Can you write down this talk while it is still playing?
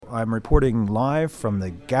I'm reporting live from the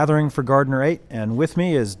Gathering for Gardner 8, and with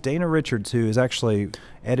me is Dana Richards, who has actually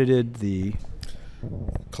edited the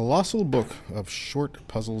Colossal book of short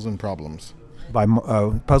puzzles and problems.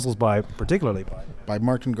 Puzzles by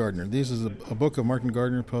Martin Gardner. This is a book of Martin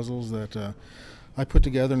Gardner puzzles that I put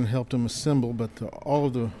together and helped him assemble, but all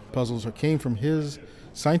of the puzzles came from his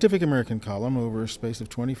Scientific American column over a space of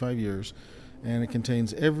 25 years, and it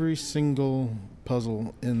contains every single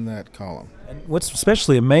puzzle in that column. And what's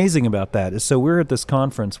especially amazing about that is, so we're at this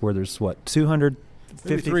conference where there's, 300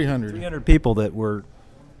 people that were,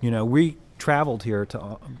 we traveled here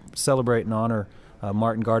to celebrate and honor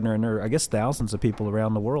Martin Gardner, and there are, I guess, thousands of people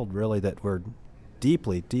around the world, really, that were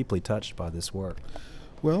deeply, deeply touched by this work.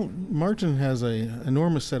 Well, Martin has an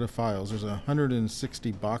enormous set of files. There's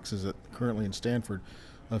 160 boxes currently in Stanford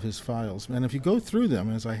of his files. And if you go through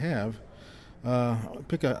them, as I have,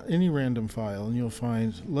 pick any random file, and you'll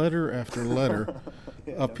find letter after letter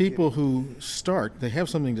of people who they have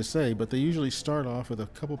something to say, but they usually start off with a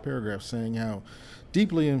couple paragraphs saying how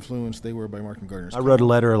deeply influenced they were by Martin Gardner's I wrote a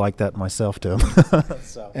letter like that myself to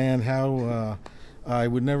him. And how I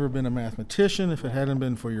would never have been a mathematician if it hadn't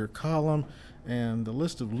been for your column. And the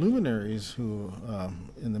list of luminaries who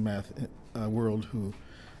in the math world who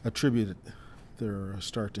attributed their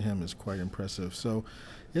start to him is quite impressive. So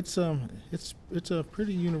it's a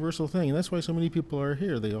pretty universal thing, and that's why so many people are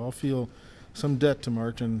here. They all feel some debt to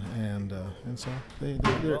Martin, and so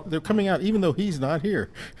they're coming out even though he's not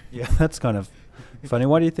here. Yeah, that's kind of funny.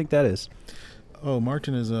 Why do you think that is? Oh,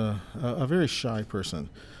 Martin is a very shy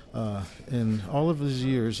person. In all of his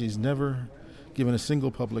years, he's never given a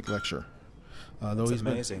single public lecture. Though he's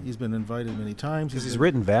been invited many times. Because he's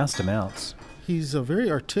written vast amounts. He's very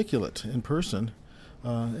articulate in person.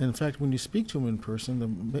 In fact, when you speak to him in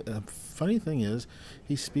person, the funny thing is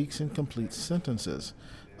he speaks in complete sentences,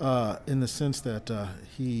 in the sense that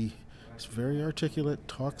he is very articulate,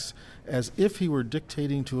 talks as if he were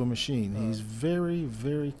dictating to a machine. He's very,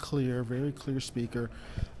 very clear speaker,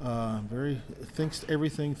 thinks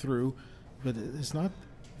everything through, but it's not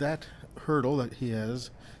that hurdle that he has.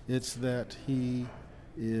 It's that he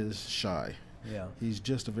is shy. Yeah. He's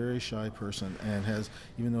just a very shy person, and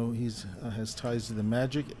even though he's has ties to the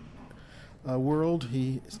magic world,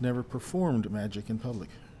 he's never performed magic in public.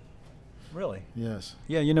 Really? Yes.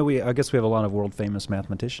 Yeah, I guess we have a lot of world famous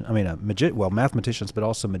mathematicians. I mean, mathematicians, but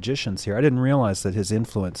also magicians here. I didn't realize that his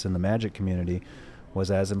influence in the magic community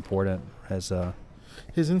was as important as.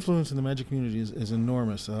 His influence in the magic community is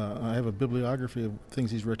enormous. I have a bibliography of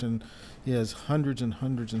things he's written. He has hundreds and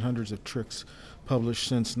hundreds and hundreds of tricks published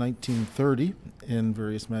since 1930 in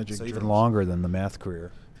various magic journals. Even longer than the math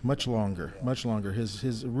career. Much longer.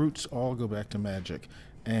 His roots all go back to magic,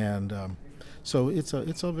 and so it's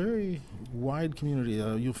a very wide community.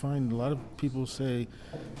 You'll find a lot of people say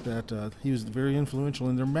that he was very influential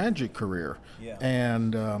in their magic career,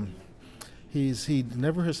 and. He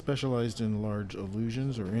never has specialized in large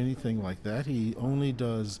illusions or anything like that. He only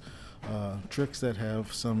does tricks that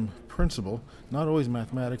have some principle, not always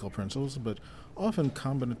mathematical principles, but often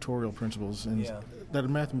combinatorial principles, and that a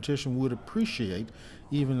mathematician would appreciate,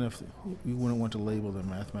 even if you wouldn't want to label them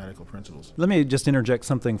mathematical principles. Let me just interject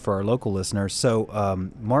something for our local listeners.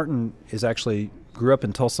 So Martin grew up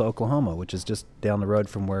in Tulsa, Oklahoma, which is just down the road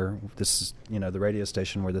from where this is, the radio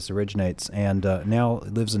station where this originates, and now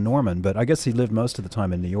lives in Norman. But I guess he lived most of the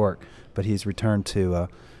time in New York, but he's returned to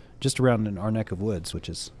just around in our neck of woods, which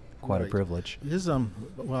is quite a privilege.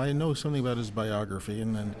 I know something about his biography,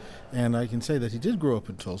 and I can say that he did grow up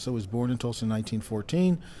in Tulsa. Was born in Tulsa in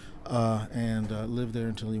 1914, and lived there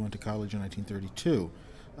until he went to college in 1932.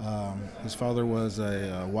 His father was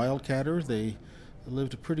a wildcatter. They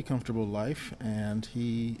lived a pretty comfortable life, and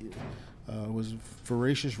he was a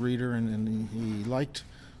voracious reader, and he liked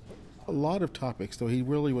a lot of topics, though he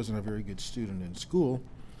really wasn't a very good student in school,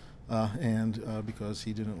 and because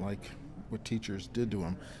he didn't like what teachers did to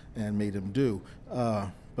him and made him do.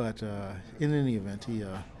 But in any event, he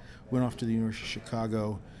went off to the University of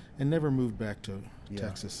Chicago and never moved back to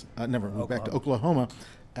Texas. Never moved back to Oklahoma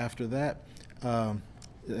after that.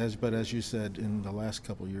 But as you said, in the last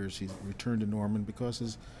couple of years, he's returned to Norman because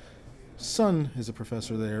his son is a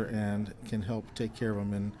professor there and can help take care of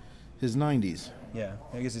him in his 90s. Yeah,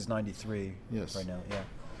 I guess he's 93 yes. right now,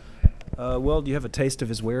 yeah. Well, do you have a taste of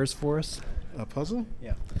his wares for us? A puzzle?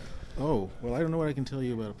 Yeah. Oh, well, I don't know what I can tell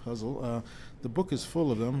you about a puzzle. The book is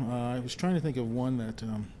full of them. I was trying to think of one that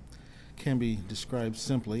can be described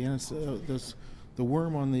simply, and it's the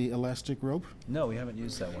worm on the elastic rope. No, we haven't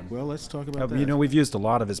used that one. Well, let's talk about that. We've used a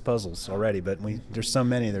lot of his puzzles already, but there's so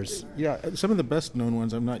many. Some of the best known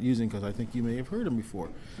ones I'm not using because I think you may have heard them before.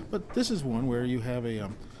 But this is one where you have a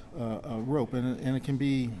rope, and it can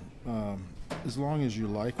be as long as you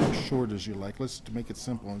like or short as you like. Let's to make it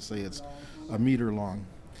simple and say it's a meter long,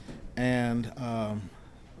 and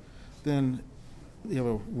then you have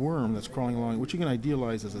a worm that's crawling along, which you can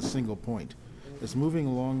idealize as a single point. It's moving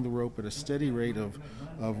along the rope at a steady rate of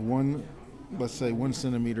one, let's say 1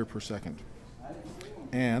 centimeter per second,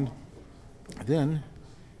 and then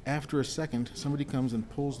after a second, somebody comes and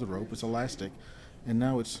pulls the rope. It's elastic, and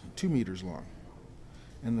now it's 2 meters long.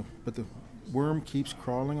 But the worm keeps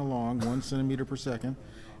crawling along 1 centimeter per second,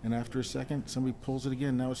 and after a second, somebody pulls it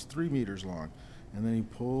again. Now it's 3 meters long, and then he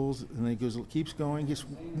pulls, and then he keeps going, gets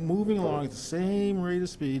moving along at the same rate of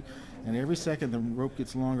speed, and every second the rope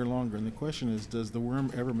gets longer and longer. And the question is, does the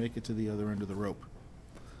worm ever make it to the other end of the rope?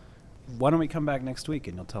 Why don't we come back next week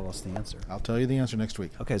and you'll tell us the answer? I'll tell you the answer next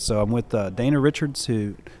week. Okay, so I'm with Dana Richards,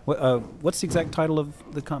 who, what's the exact title of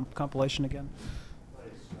the compilation again?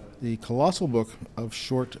 The Colossal Book of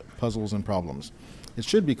Short Puzzles and Problems. It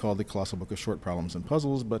should be called the Colossal Book of Short Problems and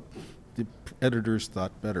Puzzles, but the editors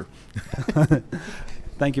thought better.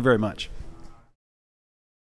 Thank you very much.